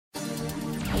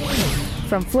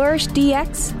From Flourish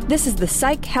DX, this is the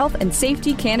Psych Health and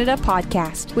Safety Canada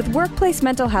podcast, with workplace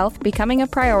mental health becoming a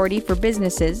priority for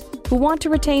businesses who want to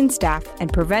retain staff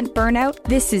and prevent burnout.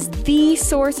 This is the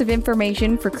source of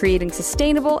information for creating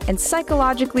sustainable and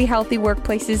psychologically healthy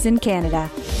workplaces in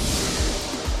Canada.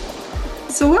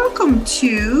 So welcome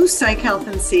to Psych Health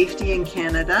and Safety in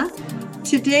Canada.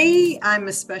 Today, I'm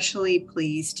especially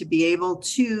pleased to be able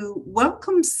to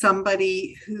welcome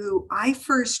somebody who I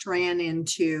first ran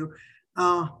into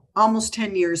almost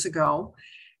 10 years ago.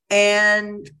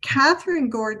 And Catherine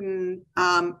Gordon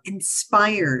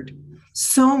inspired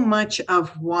so much of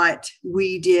what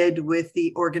we did with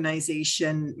the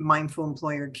organization Mindful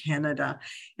Employer Canada.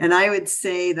 And I would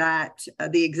say that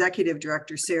the executive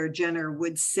director, Sarah Jenner,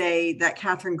 would say that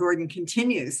Catherine Gordon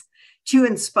continues to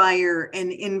inspire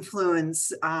and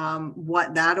influence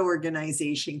what that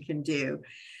organization can do.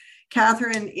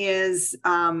 Catherine is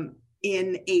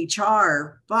in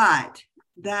HR, but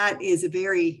that is a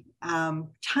very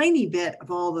tiny bit of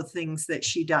all the things that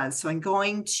she does. So I'm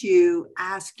going to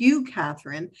ask you,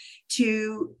 Catherine,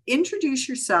 to introduce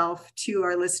yourself to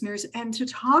our listeners and to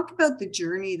talk about the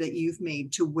journey that you've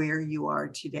made to where you are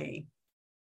today.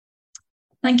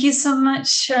 Thank you so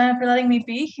much for letting me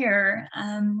be here.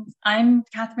 I'm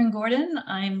Catherine Gordon.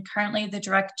 I'm currently the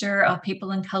Director of People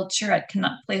and Culture at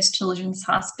Connaught Place Children's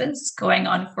Hospice, going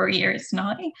on 4 years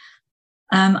now.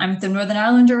 I'm from Northern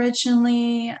Ireland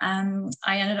originally. I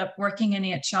ended up working in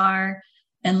HR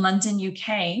in London,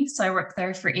 UK. So I worked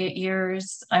there for 8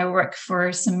 years. I worked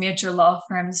for some major law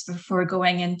firms before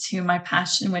going into my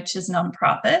passion, which is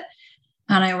nonprofit.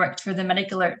 And I worked for the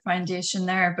Medical Alert Foundation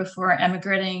there before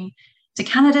emigrating to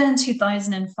Canada in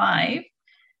 2005.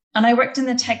 And I worked in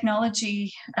the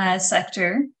technology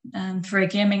sector for a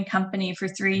gaming company for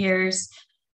 3 years.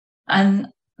 And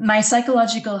my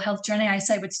psychological health journey, I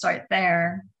say, would start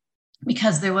there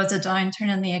because there was a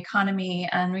downturn in the economy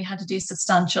and we had to do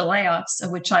substantial layoffs, of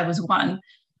which I was one.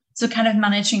 So kind of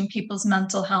managing people's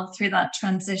mental health through that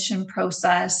transition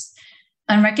process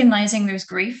and recognizing there's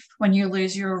grief when you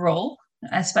lose your role,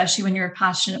 especially when you're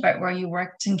passionate about where you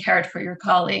worked and cared for your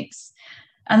colleagues.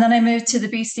 And then I moved to the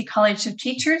BC College of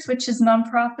Teachers, which is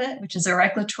nonprofit, which is a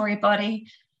regulatory body.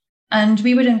 And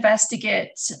we would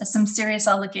investigate some serious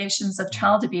allegations of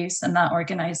child abuse in that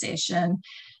organization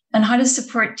and how to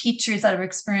support teachers that are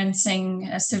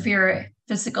experiencing severe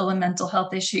physical and mental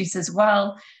health issues as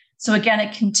well. So again,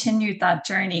 it continued that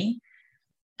journey.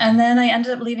 And then I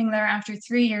ended up leaving there after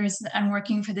 3 years and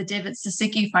working for the David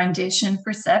Sasiki Foundation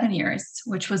for 7 years,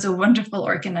 which was a wonderful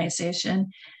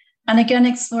organization. And again,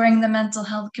 exploring the mental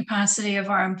health capacity of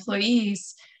our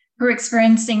employees who are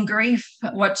experiencing grief,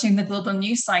 watching the global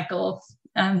news cycle,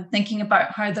 thinking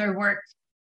about how their work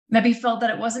maybe felt that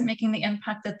it wasn't making the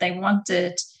impact that they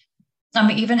wanted. And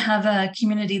we even have a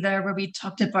community there where we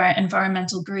talked about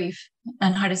environmental grief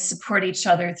and how to support each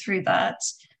other through that.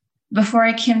 Before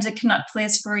I came to Connaught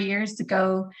Place 4 years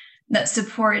ago, that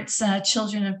supports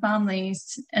children and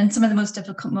families in some of the most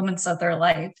difficult moments of their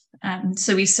life.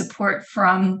 So we support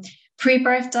from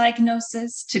pre-birth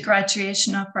diagnosis to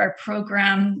graduation of our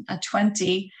program at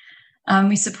 20.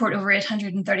 We support over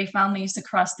 830 families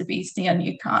across the BC and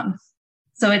Yukon.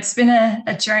 So it's been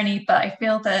a journey, but I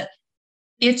feel that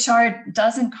HR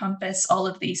does encompass all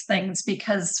of these things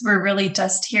because we're really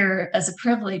just here as a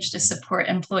privilege to support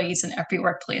employees in every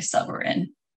workplace that we're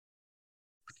in.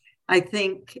 I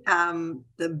think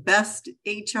the best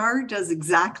HR does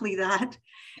exactly that,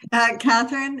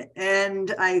 Catherine.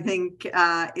 And I think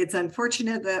it's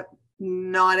unfortunate that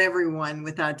not everyone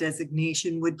with that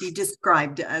designation would be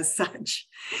described as such.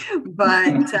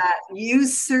 But you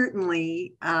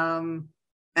certainly are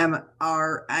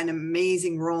an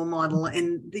amazing role model.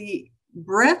 And the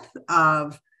breadth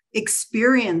of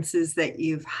experiences that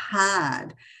you've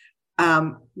had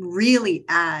really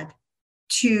add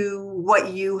to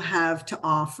what you have to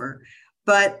offer.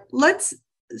 But let's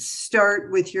start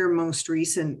with your most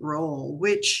recent role,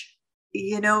 which,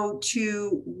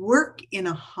 to work in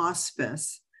a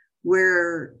hospice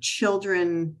where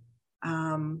children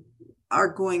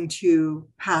are going to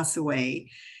pass away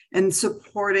and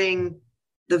supporting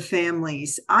the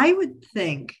families. I would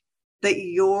think that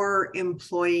your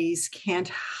employees can't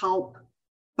help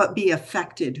but be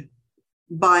affected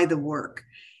by the work.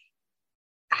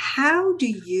 How do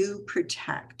you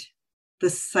protect the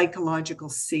psychological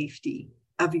safety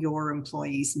of your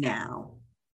employees now?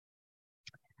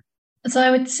 So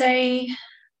I would say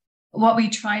what we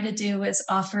try to do is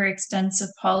offer extensive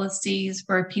policies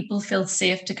where people feel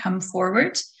safe to come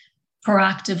forward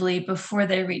proactively before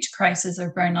they reach crisis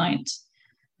or burnout.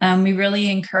 We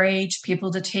really encourage people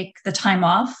to take the time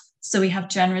off So we have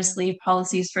generous leave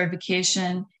policies for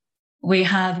vacation. We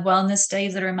have wellness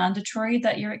days that are mandatory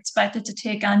that you're expected to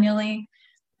take annually.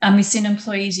 And we've seen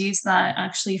employees use that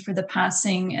actually for the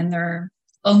passing in their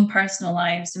own personal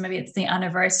lives. So maybe it's the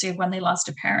anniversary of when they lost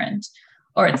a parent,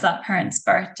 or it's that parent's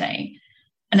birthday.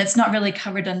 And it's not really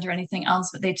covered under anything else,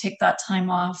 but they take that time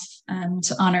off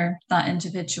to honor that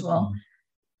individual.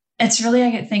 It's really,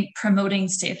 I think, promoting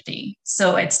safety.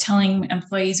 So it's telling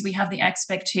employees we have the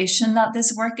expectation that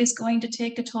this work is going to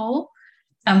take a toll,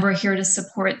 and we're here to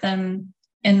support them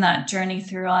in that journey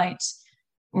throughout.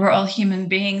 We're all human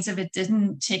beings. If it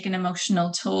didn't take an emotional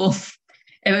toll,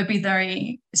 it would be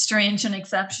very strange and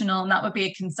exceptional, and that would be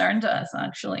a concern to us,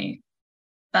 actually.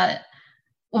 But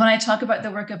when I talk about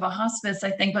the work of a hospice,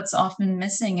 I think what's often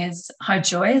missing is how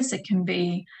joyous it can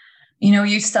be. You know,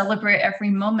 you celebrate every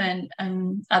moment,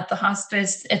 and at the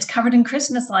hospice, it's covered in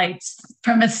Christmas lights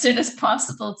from as soon as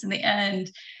possible to the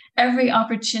end. Every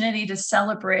opportunity to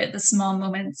celebrate the small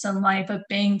moments in life of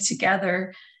being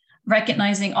together,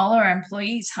 recognizing all our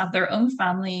employees have their own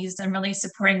families and really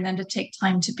supporting them to take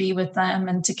time to be with them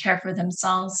and to care for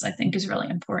themselves, I think is really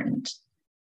important.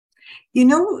 You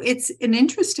know, it's an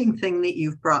interesting thing that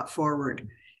you've brought forward,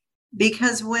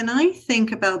 because when I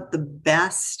think about the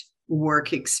best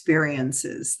work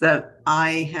experiences that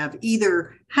I have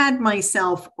either had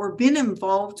myself or been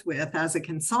involved with as a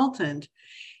consultant,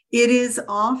 it is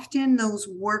often those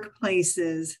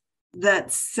workplaces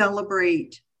that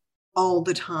celebrate all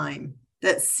the time,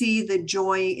 that see the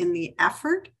joy in the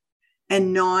effort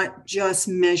and not just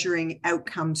measuring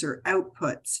outcomes or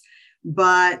outputs,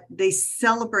 but they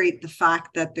celebrate the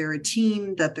fact that they're a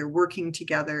team, that they're working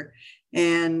together.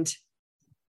 And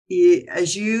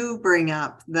as you bring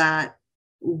up that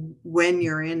when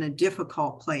you're in a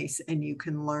difficult place and you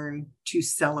can learn to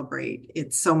celebrate,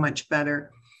 it's so much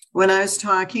better. When I was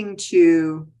talking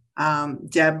to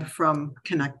Deb from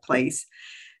Connect Place,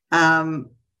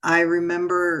 I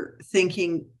remember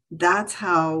thinking that's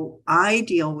how I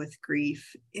deal with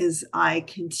grief, is I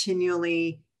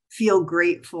continually feel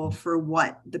grateful for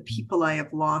what the people I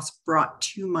have lost brought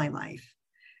to my life,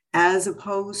 as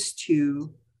opposed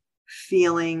to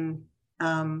feeling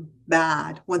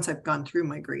bad once I've gone through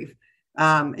my grief.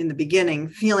 In the beginning,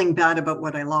 feeling bad about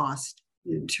what I lost,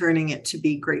 turning it to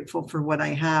be grateful for what I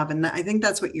have. And I think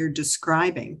that's what you're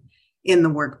describing in the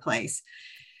workplace.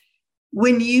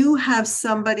 When you have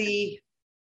somebody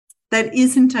that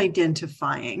isn't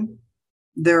identifying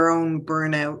their own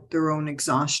burnout, their own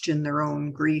exhaustion, their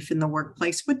own grief in the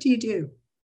workplace, what do you do?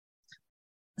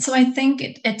 So I think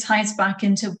it ties back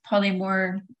into probably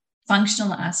more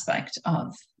functional aspect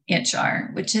of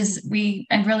HR, which is we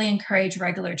really encourage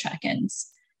regular check-ins.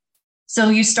 So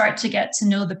you start to get to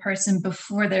know the person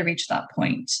before they reach that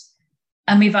point.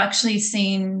 And we've actually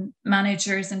seen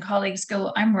managers and colleagues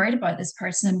go, I'm worried about this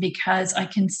person because I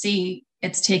can see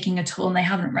it's taking a toll and they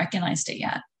haven't recognized it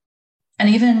yet. And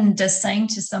even just saying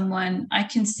to someone, I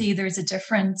can see there's a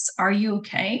difference. Are you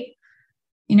okay?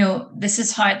 You know, this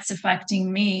is how it's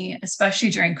affecting me, especially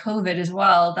during COVID as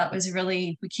well. That was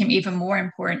really became even more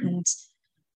important.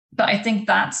 But I think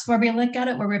that's where we look at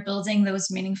it, where we're building those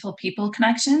meaningful people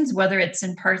connections, whether it's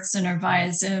in person or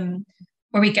via Zoom,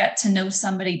 where we get to know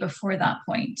somebody before that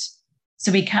point.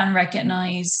 So we can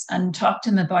recognize and talk to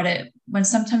them about it when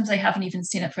sometimes they haven't even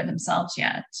seen it for themselves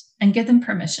yet, and give them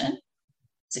permission.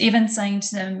 So even saying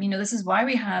to them, you know, this is why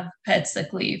we have paid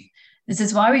sick leave. This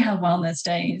is why we have wellness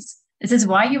days. This is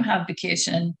why you have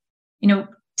vacation. You know,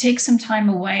 take some time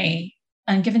away,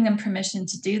 and giving them permission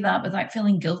to do that without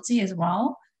feeling guilty as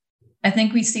well. I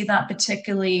think we see that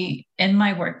particularly in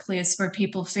my workplace, where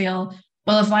people feel,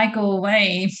 well, if I go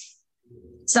away,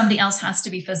 somebody else has to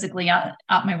be physically at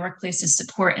my workplace to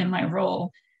support in my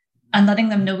role. And letting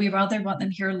them know we rather want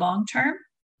them here long term.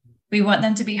 We want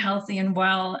them to be healthy and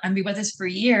well and be with us for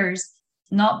years,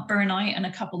 not burn out in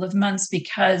a couple of months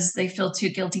because they feel too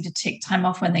guilty to take time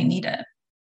off when they need it.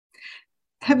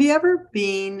 Have you ever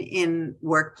been in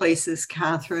workplaces,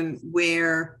 Catherine,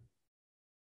 where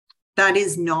that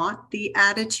is not the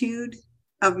attitude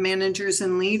of managers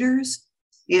and leaders?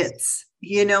 It's,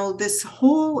 you know, this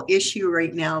whole issue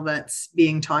right now that's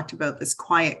being talked about, this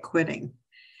quiet quitting.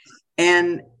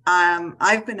 And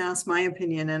I've been asked my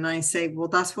opinion, and I say, well,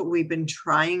 that's what we've been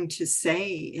trying to say,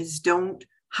 is don't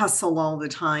hustle all the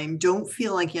time. Don't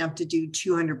feel like you have to do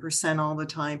 200% all the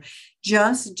time.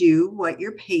 Just do what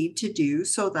you're paid to do,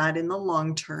 so that in the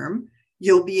long term,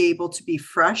 you'll be able to be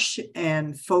fresh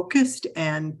and focused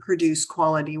and produce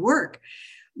quality work.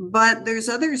 But there's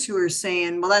others who are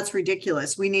saying, well, that's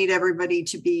ridiculous. We need everybody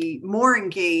to be more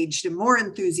engaged and more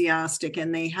enthusiastic,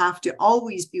 and they have to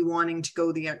always be wanting to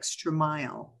go the extra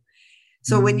mile.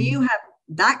 So when you have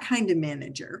that kind of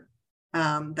manager,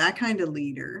 that kind of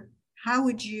leader, how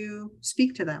would you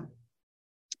speak to them?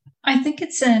 I think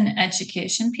it's an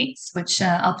education piece, which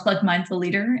I'll plug Mindful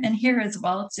Leader in here as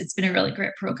well. It's been a really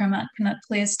great program at Connect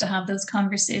Place to have those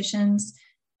conversations.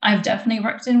 I've definitely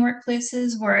worked in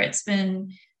workplaces where it's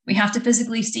been, we have to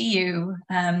physically see you.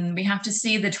 We have to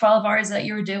see the 12 hours that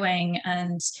you're doing.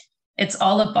 And it's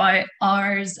all about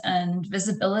hours and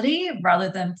visibility rather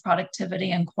than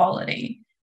productivity and quality.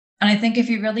 And I think if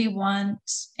you really want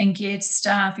engaged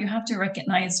staff, you have to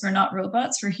recognize we're not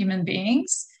robots, we're human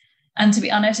beings. And to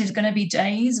be honest, there's going to be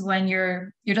days when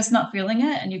you're just not feeling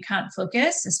it and you can't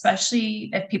focus, especially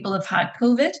if people have had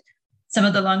COVID. Some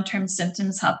of the long-term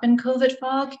symptoms have been COVID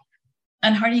fog.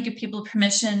 And how do you give people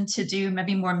permission to do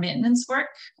maybe more maintenance work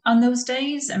on those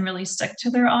days and really stick to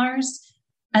their hours?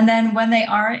 And then when they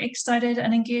are excited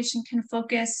and engaged and can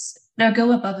focus, they'll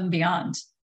go above and beyond.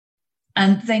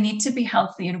 And they need to be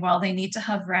healthy. And while they need to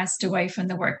have rest away from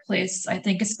the workplace, I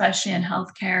think especially in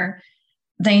healthcare,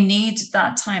 they need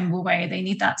that time away. They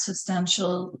need that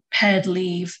substantial paid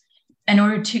leave in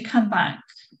order to come back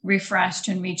refreshed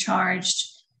and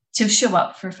recharged to show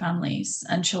up for families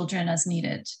and children as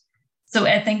needed. So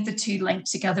I think the two link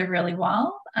together really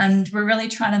well. And we're really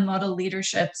trying to model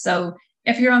leadership. So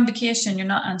if you're on vacation, you're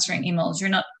not answering emails, you're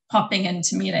not popping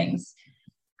into meetings.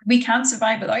 We can't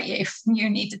survive without you. You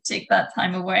need to take that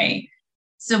time away.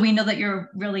 So we know that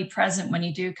you're really present when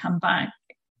you do come back.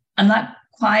 And that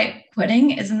quiet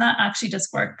quitting, isn't that actually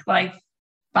just work-life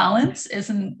balance?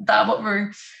 Isn't that what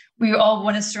we all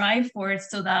want to strive for,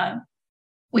 so that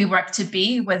we work to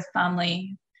be with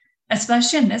family,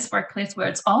 especially in this workplace where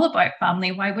it's all about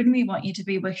family? Why wouldn't we want you to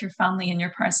be with your family in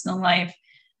your personal life?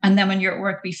 And then when you're at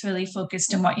work, be fully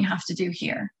focused on what you have to do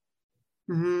here.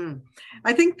 Mm-hmm.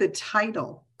 I think the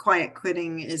title, quiet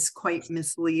quitting, is quite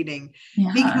misleading.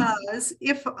 Yeah. Because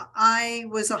if I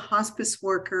was a hospice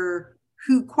worker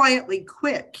who quietly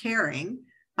quit caring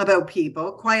about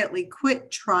people, quietly quit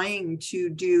trying to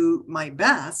do my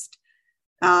best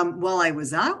while I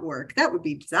was at work, that would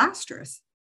be disastrous.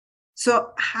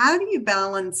 So how do you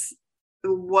balance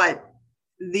what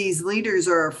these leaders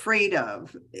are afraid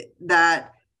of,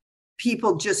 that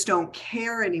people just don't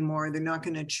care anymore, they're not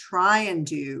going to try and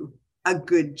do a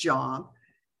good job?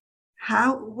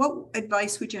 What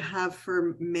advice would you have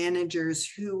for managers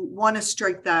who want to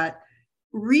strike that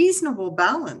reasonable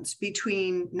balance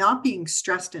between not being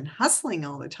stressed and hustling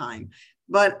all the time,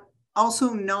 but also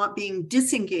not being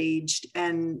disengaged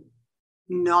and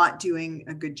not doing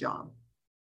a good job?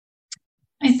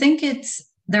 I think it's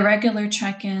the regular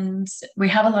check-ins. We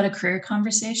have a lot of career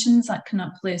conversations at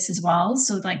Connect Place as well.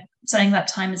 So like setting that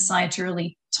time aside to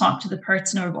really talk to the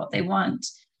person or what they want.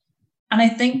 And I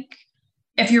think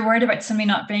if you're worried about somebody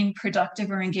not being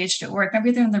productive or engaged at work,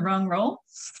 maybe they're in the wrong role.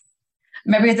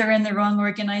 Maybe they're in the wrong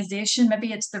organization.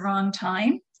 Maybe it's the wrong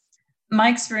time. My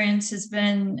experience has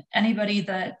been anybody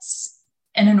that's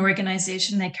in an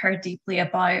organization they care deeply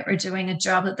about or doing a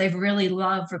job that they've really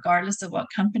loved, regardless of what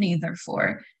company they're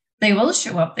for, they will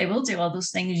show up. They will do all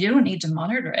those things. You don't need to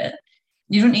monitor it.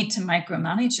 You don't need to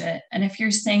micromanage it. And if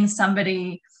you're seeing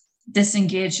somebody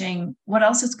disengaging, what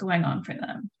else is going on for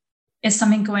them? Is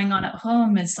something going on at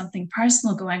home? Is something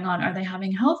personal going on? Are they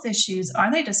having health issues?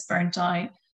 Are they just burnt out?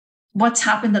 What's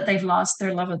happened that they've lost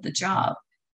their love of the job?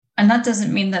 And that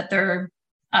doesn't mean that they're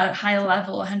at high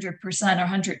level 100% or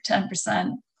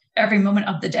 110% every moment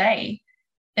of the day.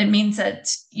 It means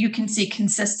that you can see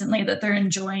consistently that they're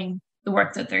enjoying the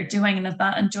work that they're doing. And if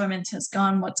that enjoyment has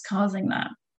gone, what's causing that?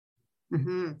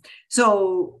 Mm-hmm.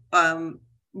 So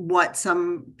what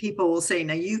some people will say,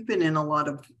 now you've been in a lot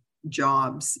of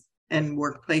jobs and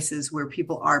workplaces where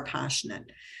people are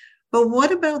passionate. But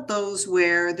what about those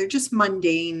where they're just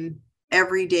mundane,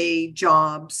 everyday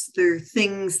jobs? They're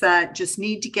things that just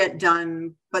need to get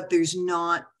done, but there's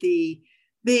not the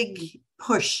big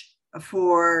push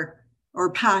for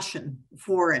or passion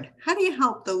for it. How do you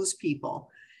help those people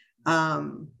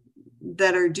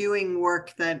that are doing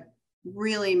work that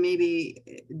really maybe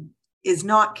is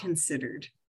not considered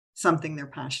something they're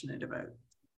passionate about?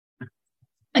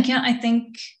 Again, I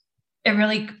think it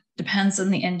really depends on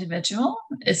the individual.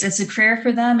 Is this a career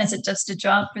for them? Is it just a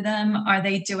job for them? Are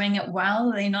they doing it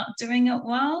well? Are they not doing it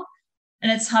well?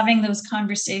 And it's having those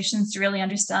conversations to really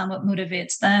understand what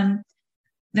motivates them.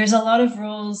 There's a lot of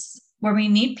roles where we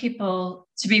need people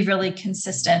to be really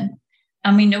consistent.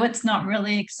 And we know it's not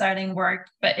really exciting work,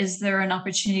 but is there an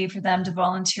opportunity for them to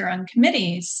volunteer on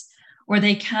committees where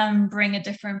they can bring a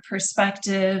different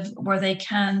perspective, where they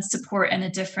can support in a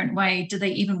different way? Do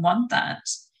they even want that?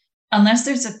 Unless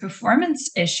there's a performance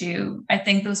issue, I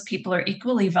think those people are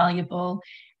equally valuable.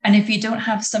 And if you don't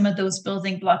have some of those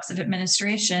building blocks of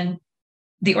administration,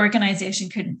 the organization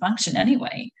couldn't function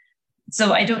anyway.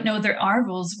 So I don't know, there are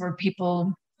roles where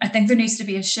people, I think there needs to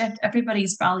be a shift.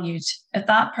 Everybody's valued. If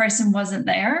that person wasn't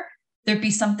there, there'd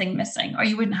be something missing, or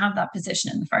you wouldn't have that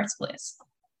position in the first place.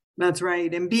 That's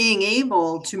right. And being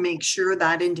able to make sure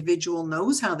that individual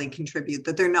knows how they contribute,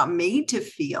 that they're not made to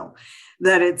feel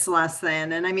that it's less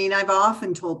than. And I mean, I've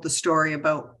often told the story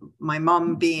about my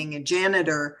mom being a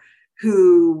janitor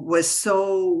who was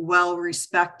so well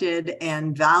respected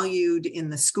and valued in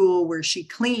the school where she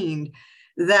cleaned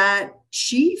that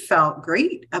she felt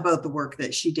great about the work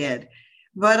that she did.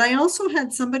 But I also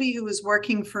had somebody who was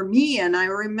working for me, and I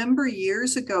remember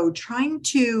years ago trying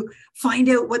to find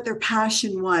out what their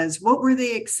passion was. What were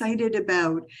they excited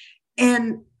about?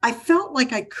 And I felt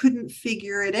like I couldn't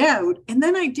figure it out. And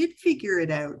then I did figure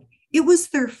it out. It was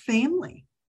their family.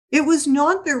 It was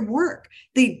not their work.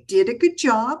 They did a good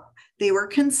job. They were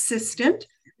consistent.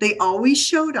 They always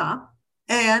showed up.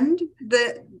 And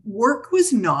the work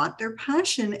was not their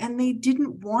passion, and they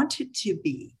didn't want it to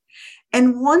be.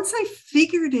 And once I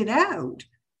figured it out,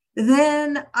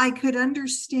 then I could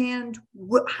understand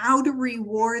how to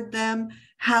reward them,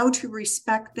 how to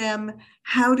respect them,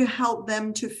 how to help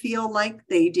them to feel like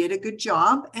they did a good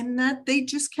job and that they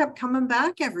just kept coming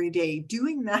back every day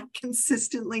doing that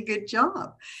consistently good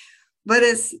job. But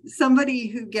as somebody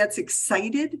who gets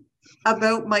excited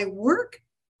about my work,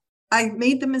 I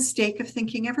made the mistake of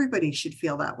thinking everybody should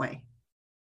feel that way.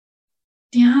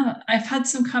 Yeah, I've had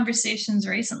some conversations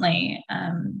recently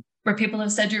where people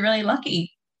have said you're really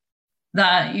lucky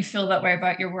that you feel that way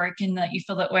about your work and that you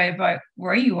feel that way about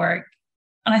where you work.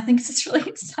 And I think it's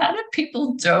really sad if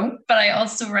people don't, but I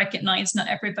also recognize not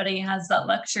everybody has that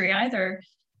luxury either.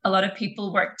 A lot of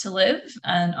people work to live,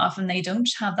 and often they don't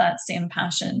have that same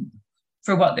passion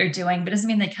for what they're doing, but it doesn't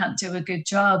mean they can't do a good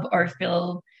job or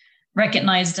feel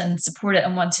recognized and supported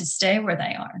and want to stay where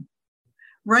they are.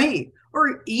 Right.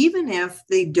 Or even if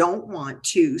they don't want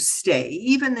to stay,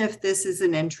 even if this is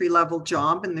an entry-level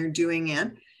job and they're doing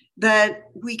it, that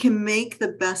we can make the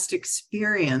best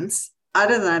experience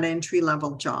out of that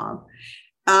entry-level job.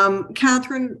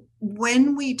 Catherine,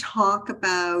 when we talk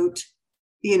about,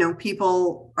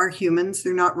 people are humans,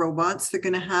 they're not robots, they're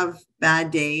going to have bad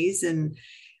days. And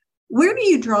where do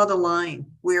you draw the line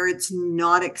where it's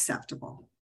not acceptable?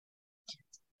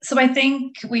 So I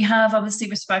think we have obviously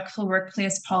respectful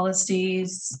workplace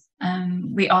policies.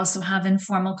 We also have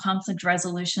informal conflict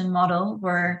resolution model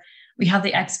where we have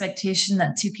the expectation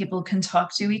that two people can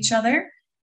talk to each other.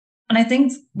 And I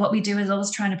think what we do is always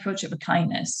try and approach it with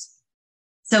kindness.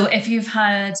 So if you've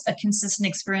had a consistent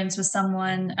experience with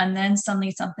someone and then suddenly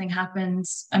something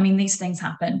happens, I mean, these things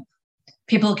happen.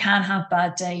 People can have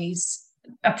bad days.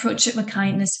 Approach it with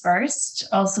kindness first.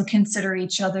 Also consider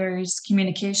each other's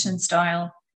communication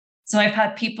style. So I've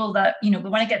had people that, we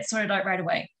want to get sorted out right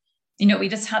away. We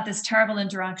just had this terrible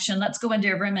interaction. Let's go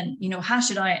into a room and,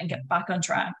 hash it out and get back on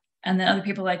track. And then other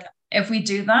people are like, if we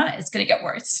do that, it's going to get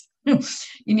worse.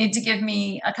 You need to give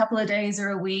me a couple of days or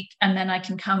a week, and then I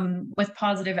can come with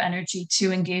positive energy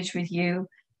to engage with you.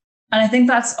 And I think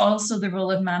that's also the role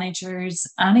of managers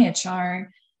and HR,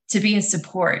 to be a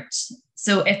support.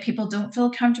 So if people don't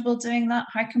feel comfortable doing that,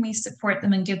 how can we support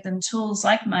them and give them tools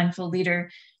like Mindful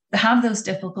Leader to have those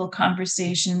difficult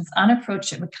conversations and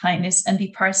approach it with kindness and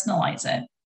depersonalize it?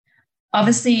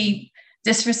 Obviously,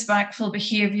 disrespectful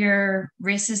behavior,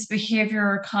 racist behavior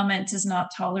or comment is not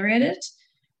tolerated.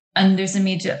 And there's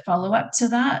immediate follow-up to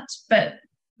that. But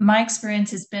my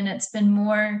experience has been, it's been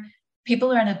more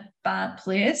people are in a bad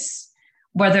place,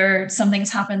 whether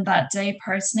something's happened that day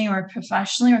personally or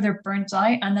professionally, or they're burnt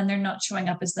out and then they're not showing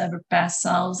up as their best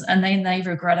selves, and then they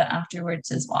regret it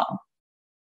afterwards as well.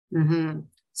 Mm-hmm.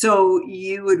 So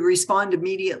you would respond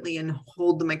immediately and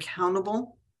hold them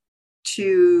accountable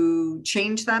to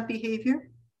change that behavior?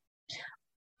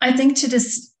 I think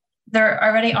there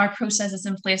already are processes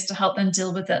in place to help them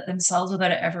deal with it themselves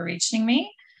without it ever reaching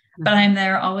me. Mm-hmm. But I'm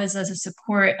there always as a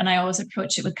support, and I always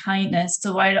approach it with kindness.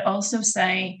 So I'd also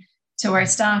say to our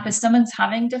staff, if someone's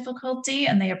having difficulty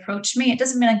and they approach me, it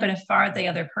doesn't mean I'm going to fire the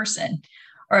other person,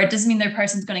 or it doesn't mean their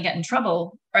person's going to get in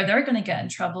trouble or they're going to get in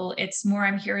trouble. It's more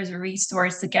I'm here as a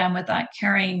resource, again, with that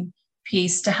caring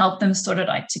piece to help them sort it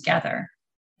out together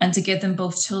and to give them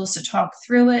both tools to talk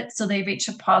through it so they reach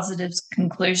a positive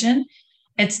conclusion.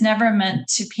 It's never meant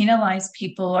to penalize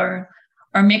people or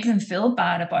make them feel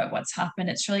bad about what's happened.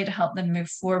 It's really to help them move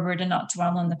forward and not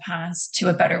dwell on the past to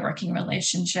a better working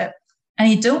relationship. And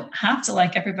you don't have to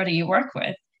like everybody you work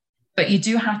with, but you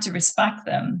do have to respect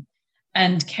them.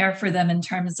 and care for them in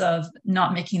terms of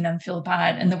not making them feel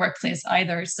bad in the workplace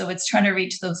either. So it's trying to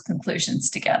reach those conclusions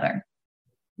together.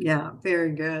 Yeah,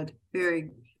 very good.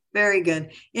 Very, very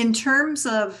good. In terms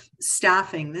of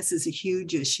staffing, this is a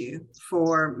huge issue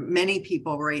for many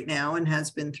people right now and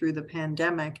has been through the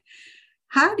pandemic.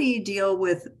 How do you deal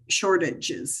with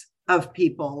shortages of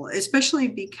people, especially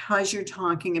because you're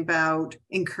talking about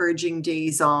encouraging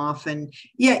days off and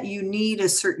yet you need a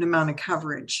certain amount of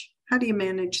coverage? How do you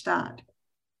manage that?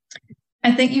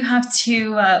 I think you have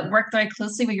to work very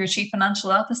closely with your chief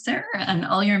financial officer and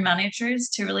all your managers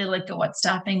to really look at what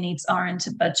staffing needs are and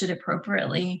to budget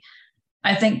appropriately.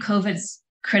 I think COVID's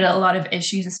created a lot of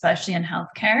issues, especially in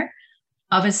healthcare.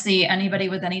 Obviously, anybody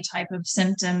with any type of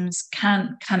symptoms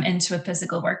can't come into a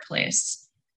physical workplace.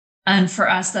 And for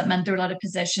us, that meant there were a lot of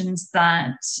positions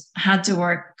that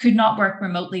could not work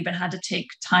remotely, but had to take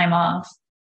time off.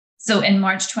 So in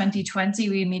March 2020,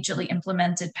 we immediately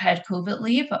implemented paid COVID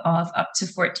leave of up to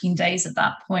 14 days at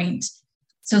that point.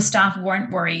 So staff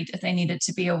weren't worried if they needed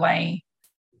to be away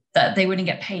that they wouldn't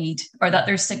get paid or that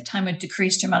their sick time would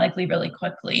decrease dramatically really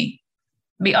quickly.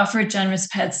 We offered generous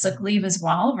paid sick leave as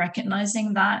well,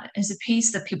 recognizing that is a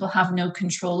piece that people have no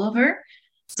control over.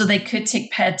 So they could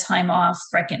take paid time off,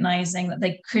 recognizing that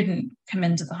they couldn't come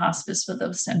into the hospice with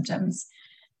those symptoms.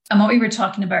 And what we were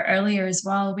talking about earlier as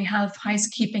well, we have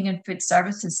housekeeping and food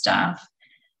services staff.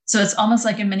 So it's almost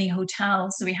like a mini hotel.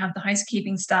 So we have the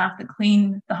housekeeping staff that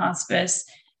clean the hospice,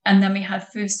 and then we have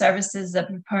food services that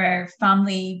prepare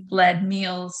family-led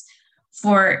meals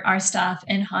for our staff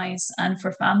in-house and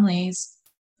for families.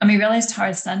 And we realized how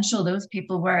essential those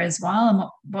people were as well, and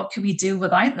what could we do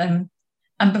without them?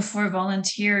 And before,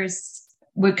 volunteers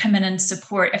would come in and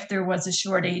support if there was a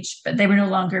shortage, but they were no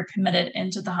longer permitted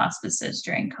into the hospices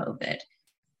during COVID.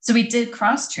 So we did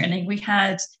cross-training. We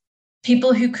had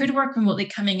people who could work remotely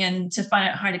coming in to find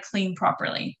out how to clean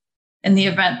properly in the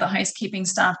event the housekeeping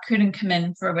staff couldn't come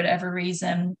in for whatever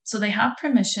reason. So they have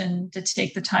permission to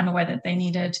take the time away that they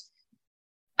needed.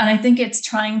 And I think it's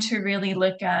trying to really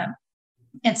look at,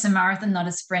 it's a marathon, not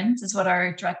a sprint, is what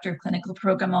our director of clinical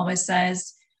program always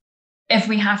says. If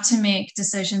we have to make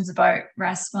decisions about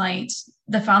respite,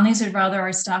 the families would rather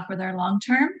our staff were there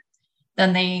long-term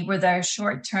than they were there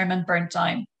short-term and burnt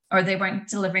out, or they weren't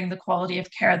delivering the quality of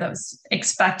care that was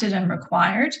expected and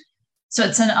required. So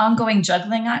it's an ongoing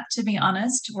juggling act, to be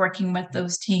honest, working with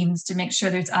those teams to make sure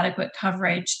there's adequate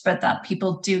coverage, but that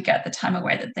people do get the time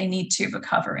away that they need to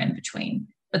recover in between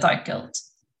without guilt.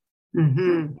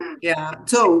 Mm-hmm. Yeah.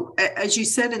 So as you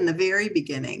said in the very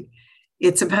beginning,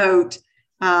 it's about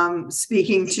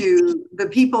speaking to the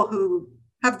people who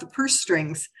have the purse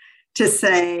strings to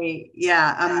say,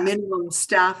 yeah, a minimum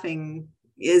staffing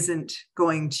isn't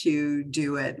going to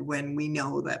do it when we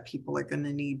know that people are going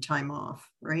to need time off,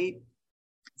 right?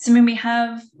 So I mean,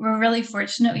 we're really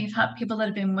fortunate. We've had people that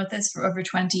have been with us for over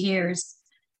 20 years,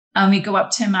 and we go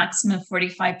up to a maximum of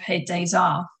 45 paid days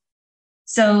off.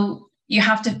 So you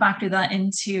have to factor that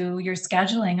into your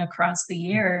scheduling across the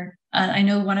year. And I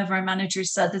know one of our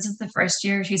managers said this is the first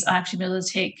year she's actually been able to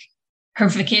take her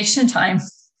vacation time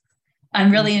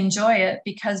and really enjoy it,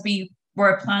 because we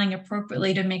were planning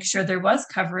appropriately to make sure there was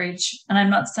coverage. And I'm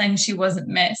not saying she wasn't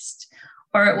missed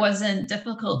or it wasn't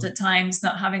difficult at times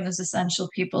not having those essential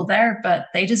people there, but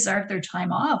they deserve their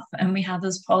time off. And we have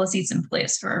those policies in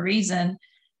place for a reason.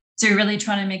 So we're really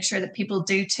trying to make sure that people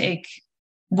do take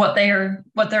what they're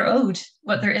owed,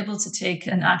 what they're able to take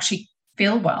and actually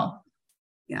feel well.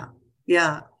 Yeah.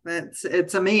 Yeah.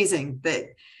 It's amazing that,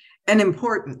 and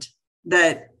important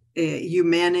that you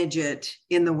manage it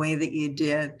in the way that you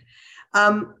did.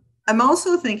 I'm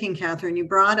also thinking, Catherine, you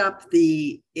brought up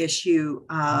the issue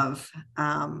of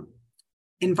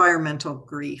environmental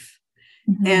grief.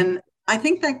 Mm-hmm. And I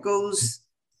think that goes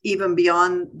even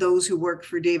beyond those who work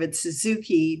for David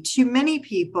Suzuki to many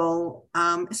people,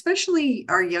 especially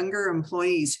our younger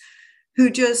employees, who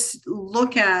just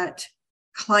look at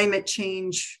climate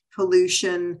change,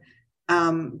 pollution,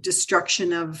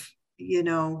 destruction of,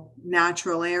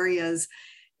 natural areas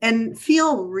and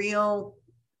feel real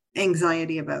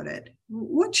anxiety about it.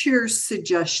 What's your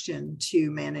suggestion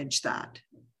to manage that?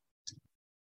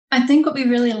 I think what we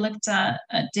really looked at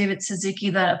David Suzuki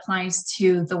that applies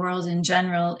to the world in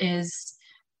general is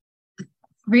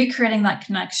recreating that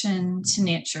connection to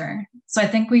nature. So I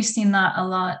think we've seen that a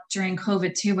lot during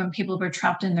COVID too, when people were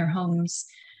trapped in their homes.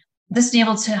 This being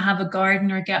able to have a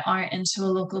garden or get out into a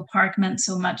local park meant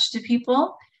so much to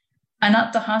people. And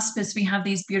at the hospice, we have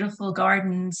these beautiful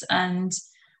gardens, and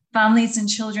families and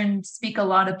children speak a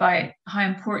lot about how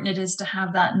important it is to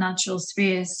have that natural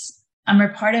space. And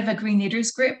we're part of a Green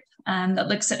Leaders group that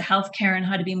looks at healthcare and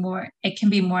how to be it can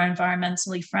be more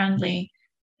environmentally friendly.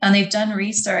 And they've done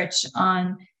research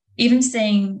on even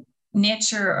saying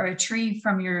nature or a tree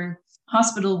from your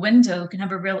hospital window can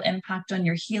have a real impact on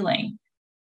your healing.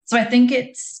 So I think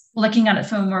it's looking at it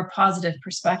from a more positive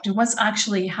perspective. What's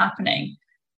actually happening?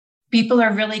 People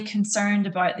are really concerned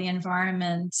about the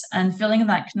environment and feeling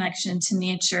that connection to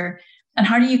nature. And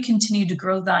how do you continue to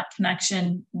grow that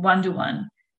connection one-to-one?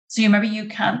 So maybe you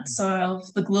can't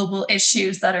solve the global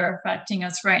issues that are affecting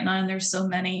us right now, and there's so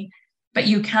many, but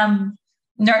you can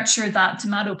nurture that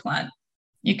tomato plant.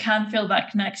 You can feel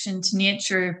that connection to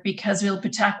nature because we'll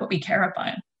protect what we care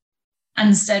about. And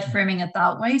instead framing it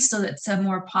that way, so that it's a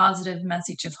more positive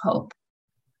message of hope.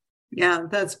 Yeah,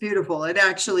 that's beautiful. It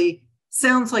actually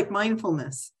sounds like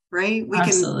mindfulness, right?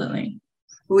 Absolutely.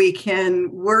 We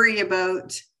can worry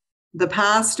about the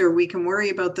past, or we can worry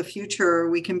about the future,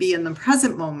 or we can be in the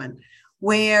present moment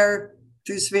where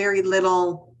there's very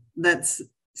little that's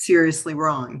seriously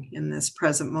wrong in this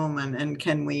present moment. And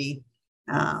can we,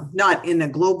 not in a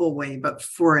global way, but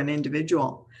for an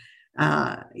individual.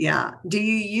 Do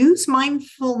you use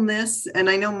mindfulness? And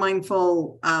I know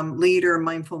mindful leader,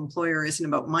 mindful employer isn't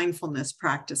about mindfulness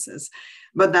practices,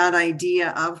 but that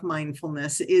idea of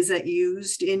mindfulness, is it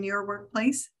used in your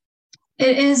workplace?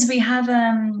 It is. We have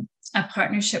a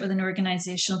partnership with an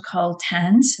organization called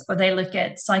TEND, where they look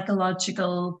at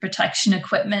psychological protection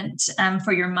equipment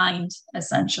for your mind,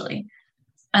 essentially.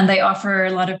 And they offer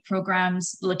a lot of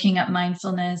programs looking at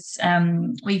mindfulness.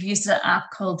 We've used an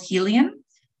app called Helium,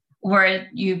 where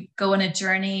you go on a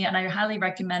journey, and I highly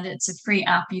recommend it. It's a free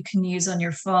app you can use on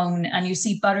your phone, and you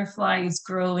see butterflies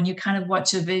grow and you kind of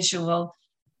watch a visual.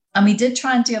 And we did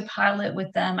try and do a pilot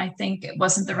with them. I think it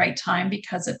wasn't the right time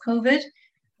because of COVID,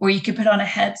 where you could put on a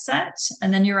headset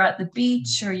and then you're at the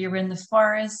beach or you're in the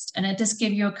forest, and it just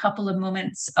gave you a couple of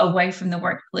moments away from the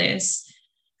workplace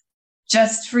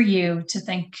just for you to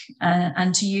think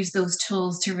and to use those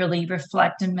tools to really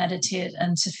reflect and meditate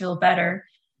and to feel better.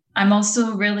 I'm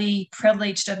also really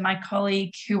privileged that my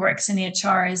colleague who works in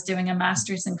HR is doing a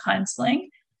master's in counseling.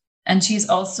 And she's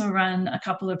also run a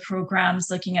couple of programs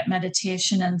looking at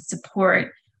meditation and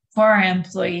support for our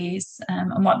employees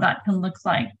and what that can look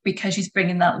like, because she's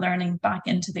bringing that learning back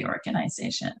into the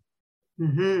organization.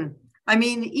 Mm-hmm. I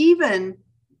mean, even,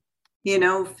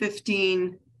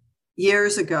 15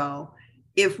 years ago,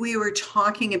 if we were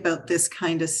talking about this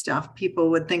kind of stuff, people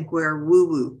would think we're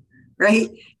woo-woo, right?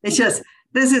 It's just,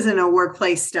 this isn't a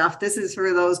workplace stuff. This is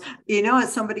for those,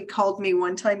 as somebody called me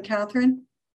one time, Catherine,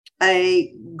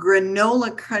 a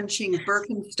granola crunching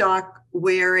Birkenstock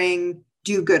wearing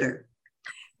do-gooder.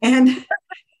 And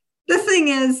the thing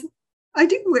is, I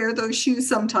do wear those shoes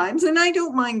sometimes, and I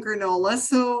don't mind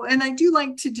granola. And I do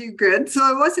like to do good. So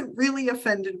I wasn't really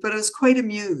offended, but I was quite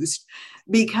amused,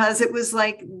 because it was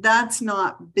like, that's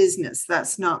not business.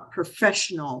 That's not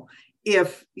professional.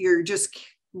 If you're just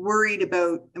worried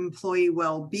about employee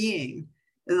well-being,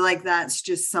 like that's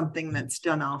just something that's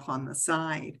done off on the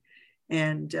side.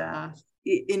 And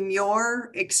in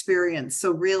your experience,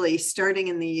 so really starting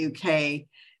in the UK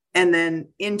and then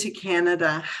into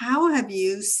Canada, how have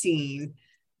you seen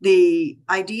the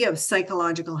idea of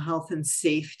psychological health and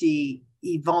safety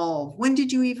evolve? When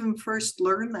did you even first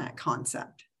learn that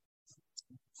concept?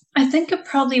 I think it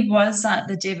probably was at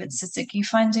the David Suzuki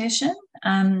Foundation.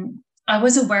 I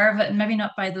was aware of it, and maybe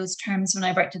not by those terms, when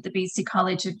I worked at the BC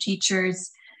College of Teachers.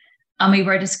 And we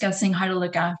were discussing how to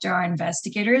look after our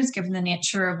investigators, given the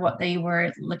nature of what they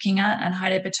were looking at, and how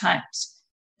to protect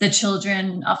the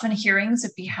children. Often hearings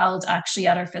would be held actually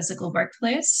at our physical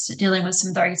workplace, dealing with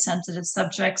some very sensitive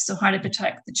subjects. So how to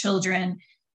protect the children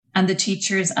and the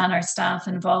teachers and our staff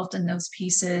involved in those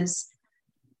pieces.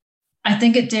 I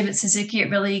think at David Suzuki, it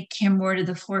really came more to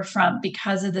the forefront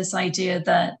because of this idea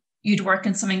that you'd work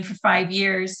in something for 5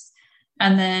 years,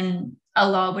 and then a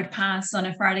law would pass on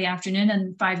a Friday afternoon,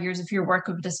 and 5 years of your work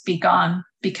would just be gone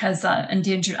because that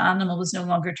endangered animal was no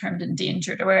longer termed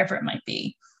endangered, or wherever it might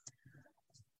be.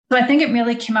 So I think it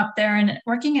really came up there. And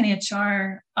working in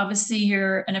HR, obviously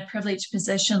you're in a privileged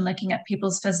position looking at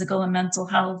people's physical and mental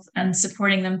health and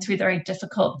supporting them through very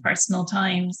difficult personal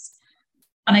times.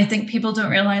 And I think people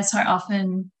don't realize how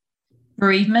often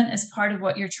bereavement is part of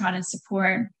what you're trying to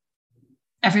support.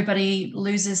 Everybody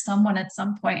loses someone at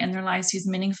some point in their lives who's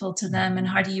meaningful to them. And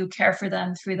how do you care for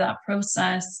them through that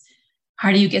process?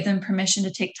 How do you give them permission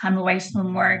to take time away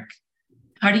from work?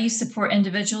 How do you support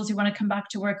individuals who want to come back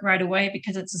to work right away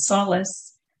because it's a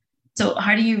solace? So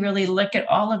how do you really look at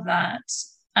all of that?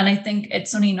 And I think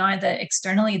it's only now that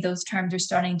externally those terms are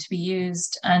starting to be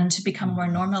used and to become more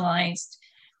normalized.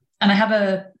 And I have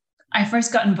a I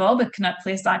first got involved with Connect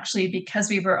Place actually because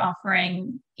we were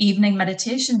offering evening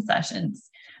meditation sessions.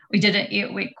 We did an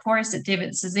 8-week course at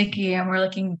David Suzuki, and we're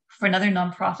looking for another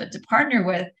nonprofit to partner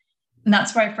with. And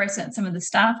that's where I first met some of the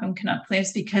staff from Connect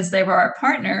Place, because they were our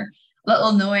partner,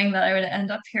 little knowing that I would end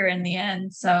up here in the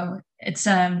end. So it's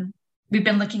we've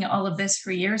been looking at all of this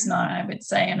for years now, I would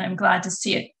say, and I'm glad to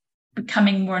see it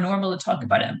becoming more normal to talk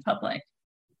about it in public.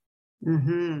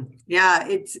 Mm-hmm. Yeah,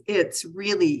 it's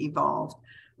really evolved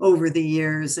over the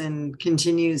years and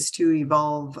continues to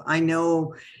evolve. I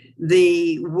know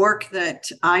the work that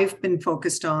I've been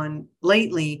focused on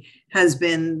lately has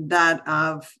been that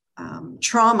of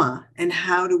trauma, and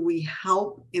how do we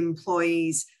help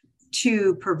employees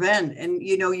to prevent. And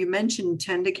you mentioned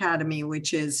Tend Academy,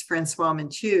 which is Francois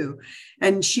Mathieu,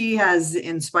 and she has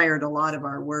inspired a lot of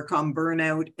our work on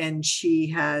burnout, and she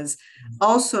has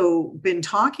also been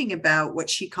talking about what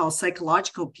she calls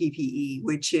psychological PPE,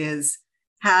 which is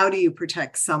how do you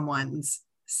protect someone's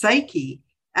psyche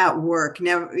at work.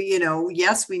 Now,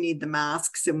 yes, we need the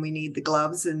masks and we need the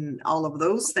gloves and all of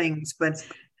those things, but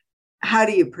how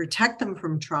do you protect them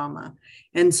from trauma?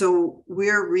 And so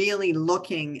we're really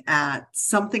looking at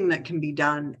something that can be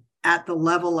done at the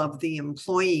level of the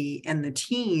employee and the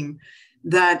team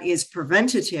that is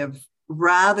preventative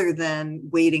rather than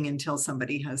waiting until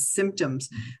somebody has symptoms.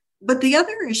 But the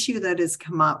other issue that has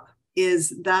come up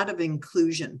is that of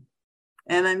inclusion.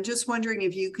 And I'm just wondering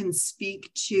if you can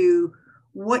speak to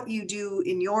what you do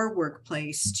in your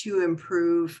workplace to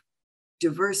improve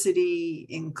diversity,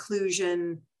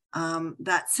 inclusion,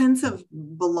 that sense of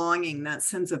belonging, that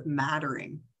sense of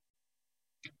mattering.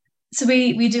 So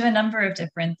we do a number of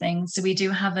different things. So we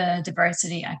do have a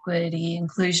diversity, equity,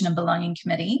 inclusion, and belonging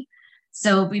committee.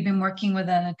 So we've been working with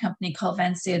a company called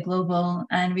Vencia Global,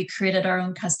 and we created our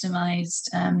own customized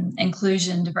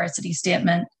inclusion diversity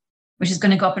statement, which is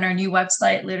going to go up on our new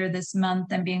website later this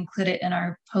month and be included in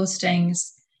our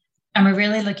postings. And we're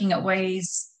really looking at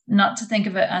ways not to think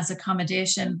of it as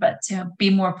accommodation, but to be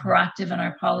more proactive in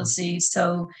our policies.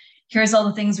 So here's all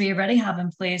the things we already have in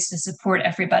place to support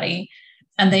everybody.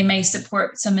 And they may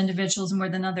support some individuals more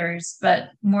than others, but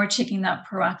more taking that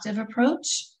proactive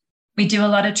approach. We do a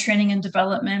lot of training and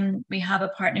development. We have a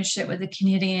partnership with the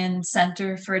Canadian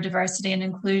Centre for Diversity and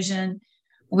Inclusion.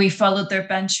 We followed their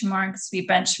benchmarks. We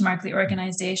benchmark the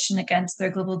organization against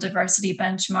their global diversity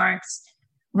benchmarks.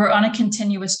 We're on a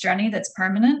continuous journey that's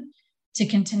permanent to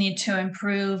continue to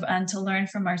improve and to learn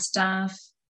from our staff.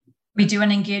 We do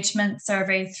an engagement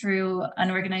survey through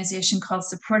an organization called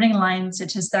Supporting Lines,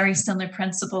 which has very similar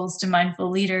principles to Mindful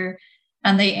Leader,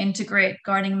 and they integrate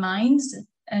Guarding Minds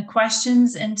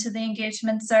questions into the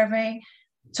engagement survey,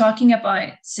 talking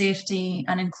about safety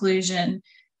and inclusion.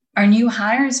 Our new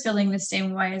hires feeling the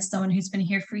same way as someone who's been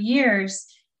here for years.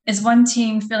 Is one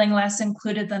team feeling less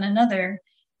included than another?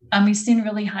 And we've seen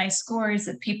really high scores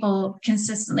that people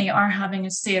consistently are having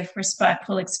a safe,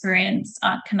 respectful experience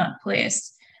at Connect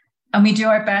Place. And we do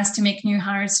our best to make new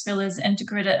hires feel as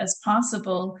integrated as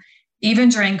possible, even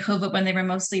during COVID when they were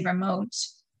mostly remote,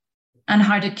 and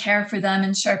how to care for them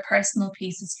and share personal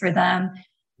pieces for them.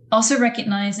 Also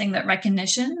recognizing that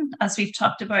recognition, as we've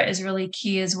talked about, is really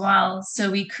key as well.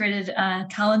 So we created a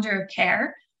calendar of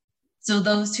care. So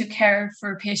those who care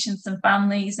for patients and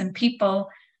families and people,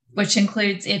 which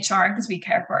includes HR, because we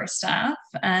care for our staff,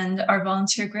 and our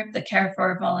volunteer group that care for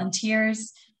our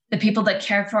volunteers, the people that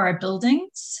care for our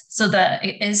buildings, so that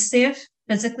it is safe,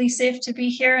 physically safe to be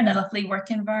here in a lovely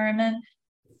work environment.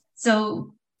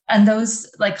 So, and those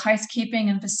like housekeeping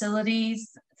and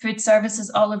facilities, food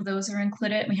services, all of those are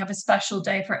included. We have a special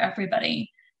day for everybody.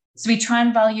 So we try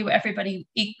and value everybody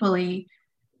equally.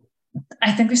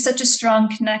 I think there's such a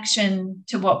strong connection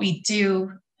to what we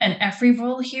do in every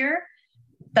role here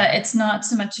that it's not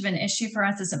so much of an issue for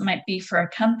us as it might be for a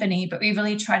company, but we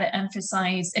really try to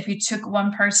emphasize if you took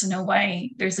one person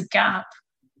away, there's a gap.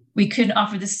 We couldn't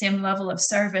offer the same level of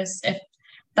service if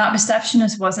that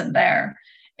receptionist wasn't there.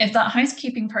 If that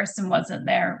housekeeping person wasn't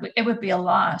there, it would be a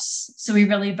loss. So we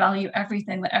really value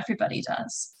everything that everybody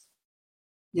does.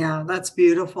 Yeah, that's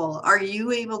beautiful. Are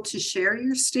you able to share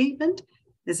your statement?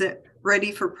 Is it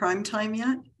ready for prime time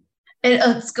yet?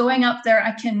 It's going up there.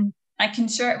 I can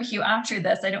share it with you after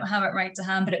this. I don't have it right to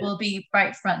hand, but it will be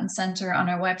right front and center on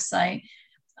our website.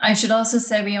 I should also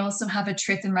say we also have a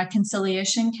Truth and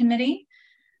Reconciliation Committee,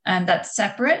 and that's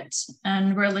separate.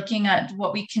 And we're looking at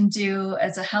what we can do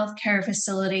as a healthcare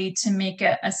facility to make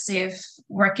it a safe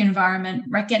work environment,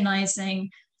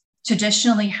 recognizing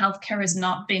traditionally healthcare has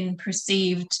not been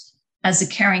perceived as a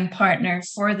caring partner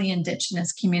for the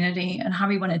Indigenous community and how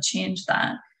we want to change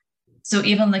that. So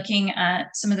even looking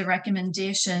at some of the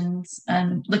recommendations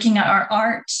and looking at our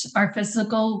art, our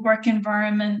physical work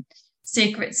environment,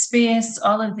 sacred space,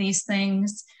 all of these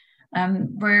things.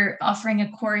 We're offering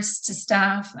a course to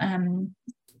staff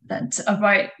that's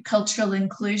about cultural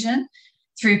inclusion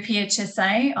through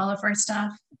PHSI. All of our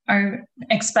staff are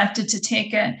expected to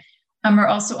take it. And we're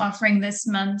also offering this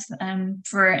month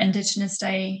for Indigenous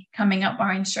Day coming up,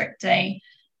 Orange Shirt Day.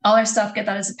 All our staff get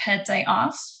that as a paid day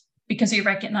off because we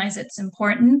recognize its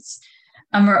importance.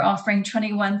 And we're offering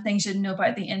 21 things you know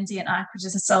about the Indian Act, which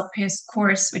is a self-paced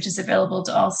course, which is available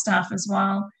to all staff as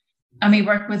well. And we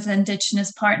work with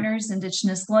Indigenous partners,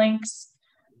 Indigenous links,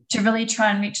 to really try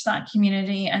and reach that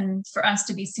community and for us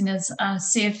to be seen as a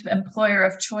safe employer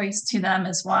of choice to them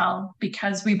as well,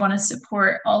 because we want to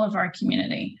support all of our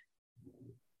community.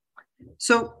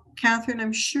 So, Catherine,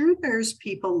 I'm sure there's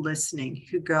people listening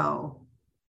who go,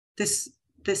 this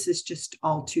is just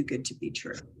all too good to be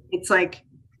true. It's like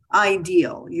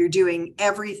ideal. You're doing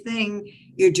everything.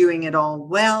 You're doing it all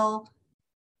well.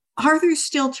 Are there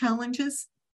still challenges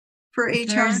for HR?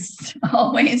 There's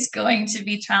always going to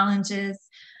be challenges.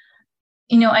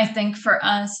 You know, I think for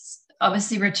us,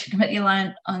 obviously, we're completely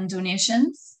reliant on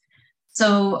donations.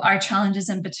 So our challenges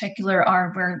in particular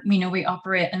are where, you know, we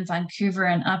operate in Vancouver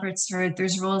and Abbotsford.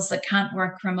 There's roles that can't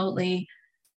work remotely.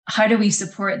 How do we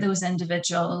support those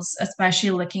individuals,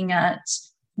 especially looking at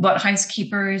what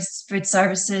housekeepers, food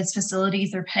services,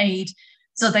 facilities are paid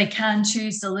so they can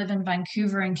choose to live in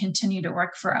Vancouver and continue to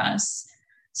work for us?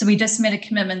 So we just made a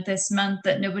commitment this month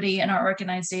that nobody in our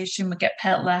organization would get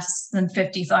paid less than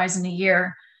 $50,000 a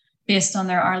year based on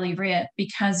their hourly rate,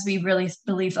 because we really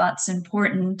believe that's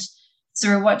important. So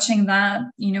we're watching that.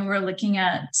 You know, we're looking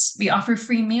at, we offer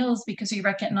free meals because we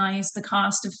recognize the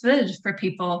cost of food for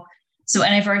people. So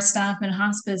any of our staff in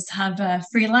hospice have a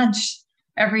free lunch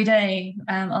every day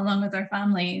along with their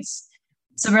families.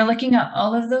 So we're looking at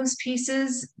all of those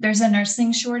pieces. There's a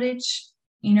nursing shortage.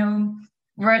 You know,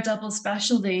 we're a double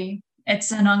specialty.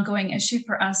 It's an ongoing issue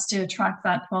for us to attract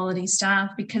that quality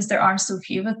staff because there are so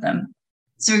few of them.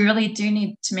 So we really do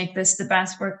need to make this the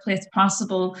best workplace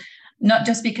possible, not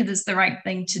just because it's the right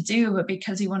thing to do, but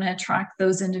because we want to attract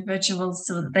those individuals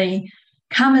so that they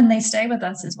come and they stay with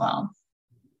us as well.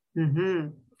 Mm-hmm.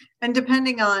 And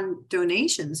depending on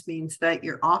donations means that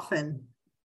you're often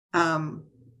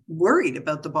worried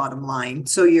about the bottom line.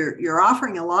 So you're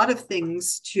offering a lot of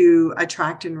things to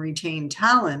attract and retain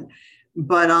talent,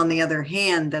 but on the other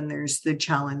hand, then there's the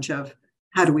challenge of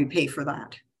how do we pay for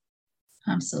that?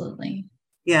 Absolutely.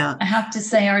 Yeah. I have to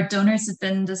say our donors have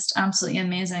been just absolutely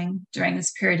amazing during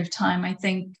this period of time. I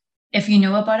think if you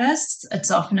know about us,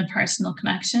 it's often a personal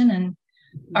connection, and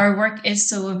our work is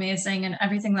so amazing, and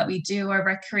everything that we do, our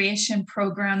recreation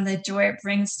program, the joy it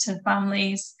brings to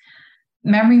families,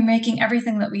 memory making,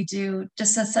 everything that we do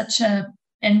just has such an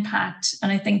impact.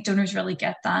 And I think donors really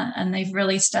get that, and they've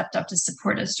really stepped up to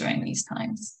support us during these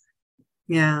times.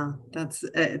 Yeah,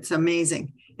 it's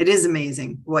amazing. It is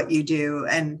amazing what you do.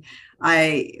 And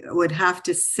I would have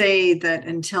to say that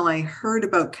until I heard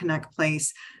about Connect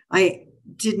Place, I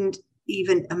didn't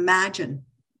even imagine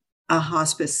a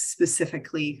hospice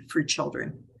specifically for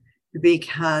children,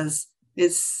 because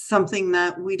it's something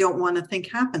that we don't want to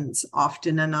think happens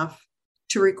often enough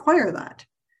to require that.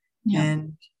 Yeah.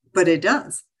 But it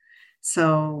does.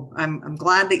 So I'm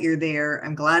glad that you're there.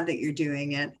 I'm glad that you're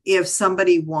doing it. If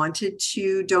somebody wanted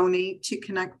to donate to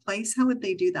Connect Place, how would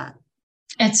they do that?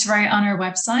 It's right on our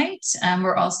website.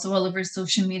 We're also all over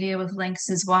social media with links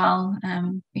as well.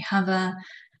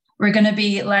 We're going to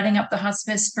be lighting up the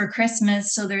hospice for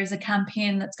Christmas. So there's a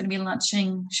campaign that's going to be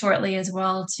launching shortly as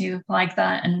well to flag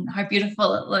that and how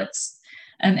beautiful it looks.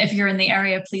 And if you're in the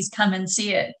area, please come and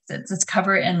see it. It's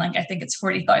covered in I think it's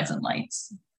 40,000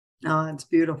 lights. Oh, that's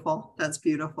beautiful. That's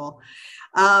beautiful.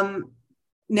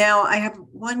 Now I have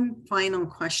one final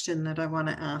question that I want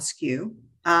to ask you.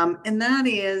 And that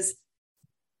is,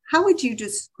 how would you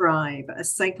describe a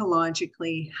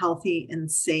psychologically healthy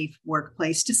and safe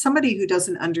workplace to somebody who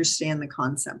doesn't understand the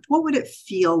concept? What would it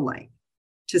feel like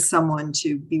to someone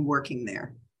to be working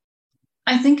there?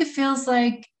 I think it feels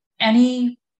like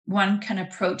anyone can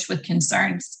approach with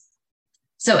concerns.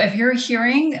 So if you're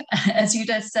hearing, as you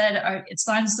just said, it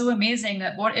sounds so amazing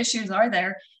that what issues are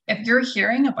there? If you're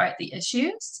hearing about the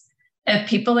issues, if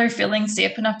people are feeling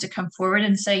safe enough to come forward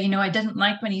and say, I didn't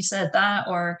like when you said that,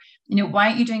 or, why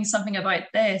aren't you doing something about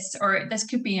this, or this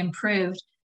could be improved,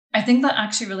 I think that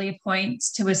actually really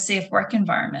points to a safe work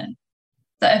environment.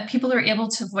 That if people are able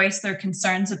to voice their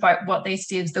concerns about what they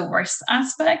see as the worst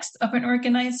aspects of an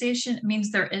organization, it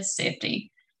means there is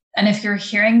safety. And if you're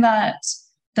hearing that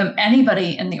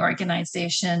anybody in the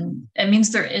organization, it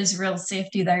means there is real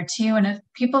safety there too. And if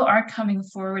people are coming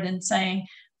forward and saying,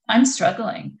 I'm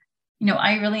struggling,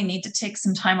 I really need to take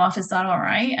some time off. Is that all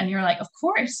right? And you're like, of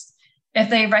course. If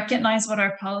they recognize what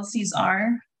our policies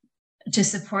are to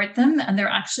support them and they're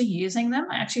actually using them,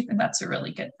 I actually think that's a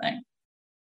really good thing.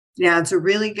 Yeah, it's a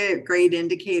really great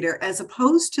indicator, as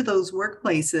opposed to those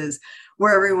workplaces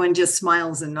where everyone just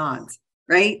smiles and nods,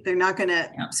 right? They're not going to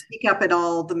speak up at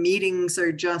all. The meetings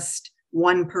are just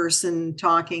one person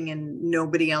talking and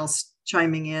nobody else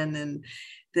chiming in.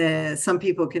 And some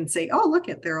people can say, oh, look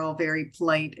they're all very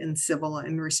polite and civil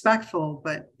and respectful,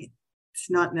 but it's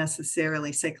not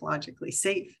necessarily psychologically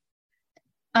safe.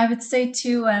 I would say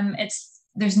too,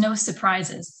 there's no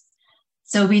surprises.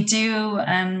 So we do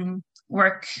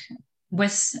work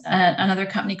with another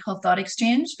company called Thought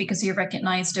Exchange, because you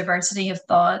recognize diversity of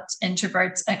thought,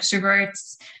 introverts,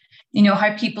 extroverts,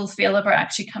 how people feel about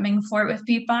actually coming forward with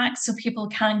feedback. So people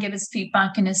can give us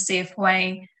feedback in a safe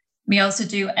way. We also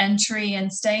do entry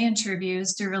and stay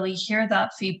interviews to really hear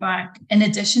that feedback. In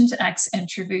addition to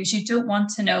interviews, you don't want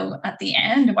to know at the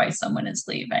end why someone is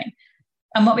leaving.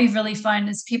 And what we've really found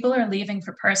is people are leaving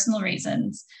for personal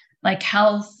reasons, like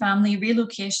health, family,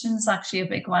 relocation is actually a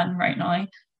big one right now.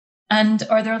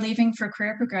 Or they're leaving for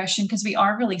career progression, because we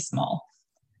are really small.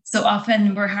 So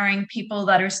often we're hiring people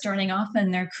that are starting off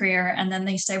in their career and then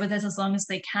they stay with us as long as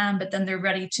they can, but then they're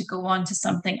ready to go on to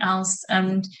something else.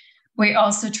 And we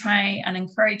also try and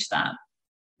encourage that,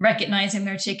 recognizing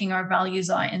they're taking our values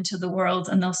out into the world,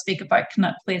 and they'll speak about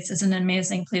Connect Place as an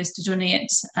amazing place to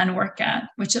donate and work at,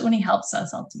 which only helps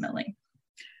us ultimately.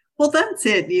 Well, that's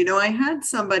it. I had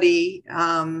somebody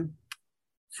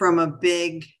from a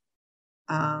big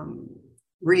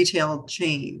retail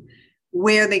chain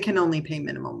where they can only pay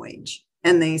minimum wage.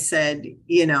 And they said,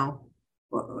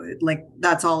 like,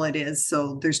 that's all it is.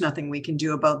 So there's nothing we can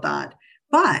do about that.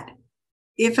 But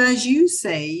if, as you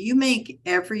say, you make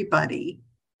everybody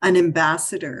an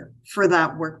ambassador for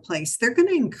that workplace, they're going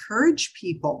to encourage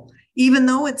people, even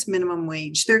though it's minimum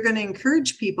wage. They're going to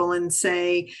encourage people and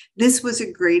say, this was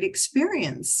a great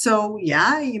experience. So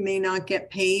yeah, you may not get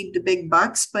paid the big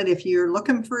bucks, but if you're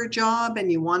looking for a job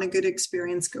and you want a good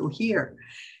experience, go here.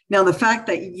 Now, the fact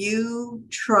that you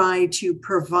try to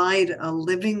provide a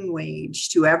living wage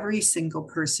to every single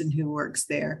person who works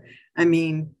there, I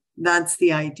mean, that's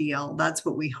the ideal. That's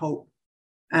what we hope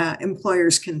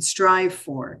employers can strive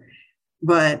for.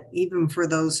 But even for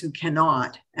those who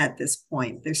cannot at this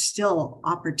point, there's still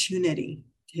opportunity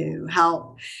to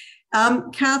help.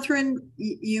 Catherine,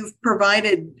 you've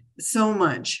provided so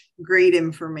much great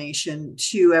information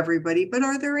to everybody, but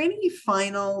are there any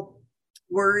final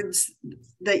words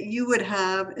that you would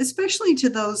have, especially to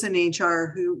those in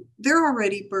HR who they're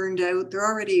already burned out, they're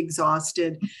already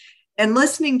exhausted, and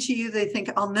listening to you, they think,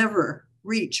 I'll never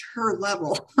reach her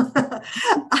level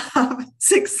of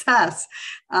success.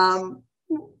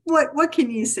 What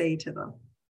can you say to them?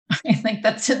 I think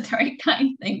that's a very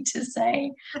kind thing to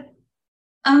say.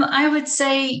 I would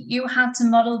say you have to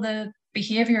model the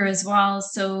behavior as well.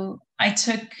 So I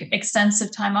took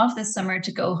extensive time off this summer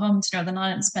to go home to Northern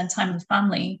Ireland and spend time with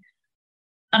family.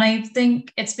 And I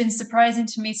think it's been surprising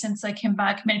to me since I came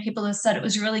back. Many people have said it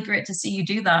was really great to see you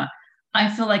do that. I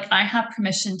feel like I have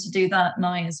permission to do that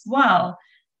now as well.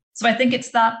 So I think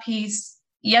it's that piece.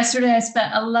 Yesterday, I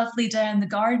spent a lovely day in the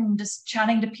garden just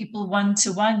chatting to people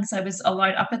one-to-one because I was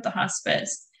allowed up at the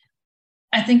hospice.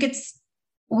 I think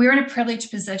we're in a privileged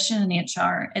position in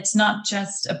HR. It's not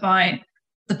just about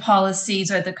the policies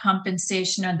or the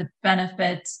compensation or the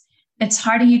benefits. It's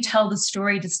how do you tell the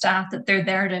story to staff that they're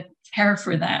there to care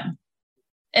for them?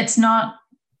 It's not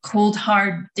cold,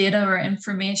 hard data or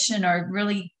information or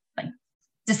really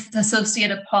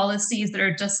disassociated policies that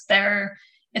are just there.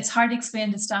 It's hard to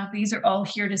explain to staff, these are all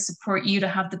here to support you to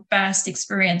have the best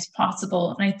experience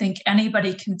possible. And I think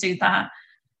anybody can do that,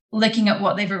 looking at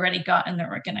what they've already got in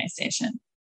their organization.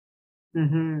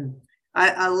 Mm-hmm.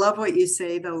 I love what you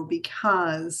say, though,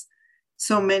 because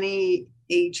so many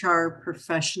HR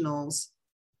professionals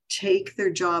take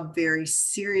their job very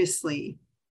seriously,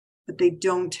 but they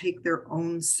don't take their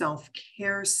own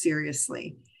self-care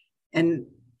seriously. And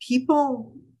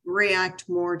people react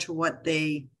more to what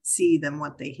they see than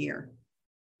what they hear.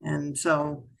 And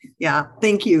so, yeah,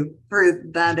 thank you for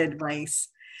that advice.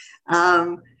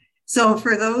 So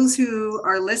for those who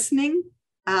are listening,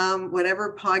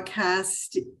 whatever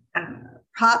podcast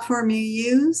platform you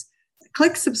use,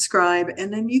 click subscribe,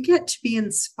 and then you get to be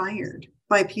inspired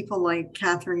by people like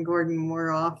Catherine Gordon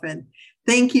more often.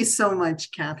 Thank you so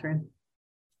much, Catherine.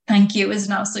 Thank you. It was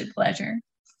an absolute pleasure.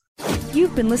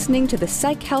 You've been listening to the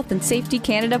Psych Health and Safety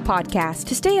Canada podcast.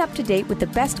 To stay up to date with the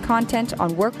best content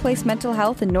on workplace mental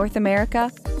health in North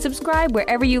America, subscribe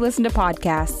wherever you listen to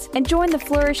podcasts and join the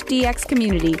Flourish DX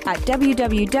community at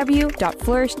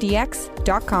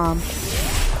www.flourishdx.com.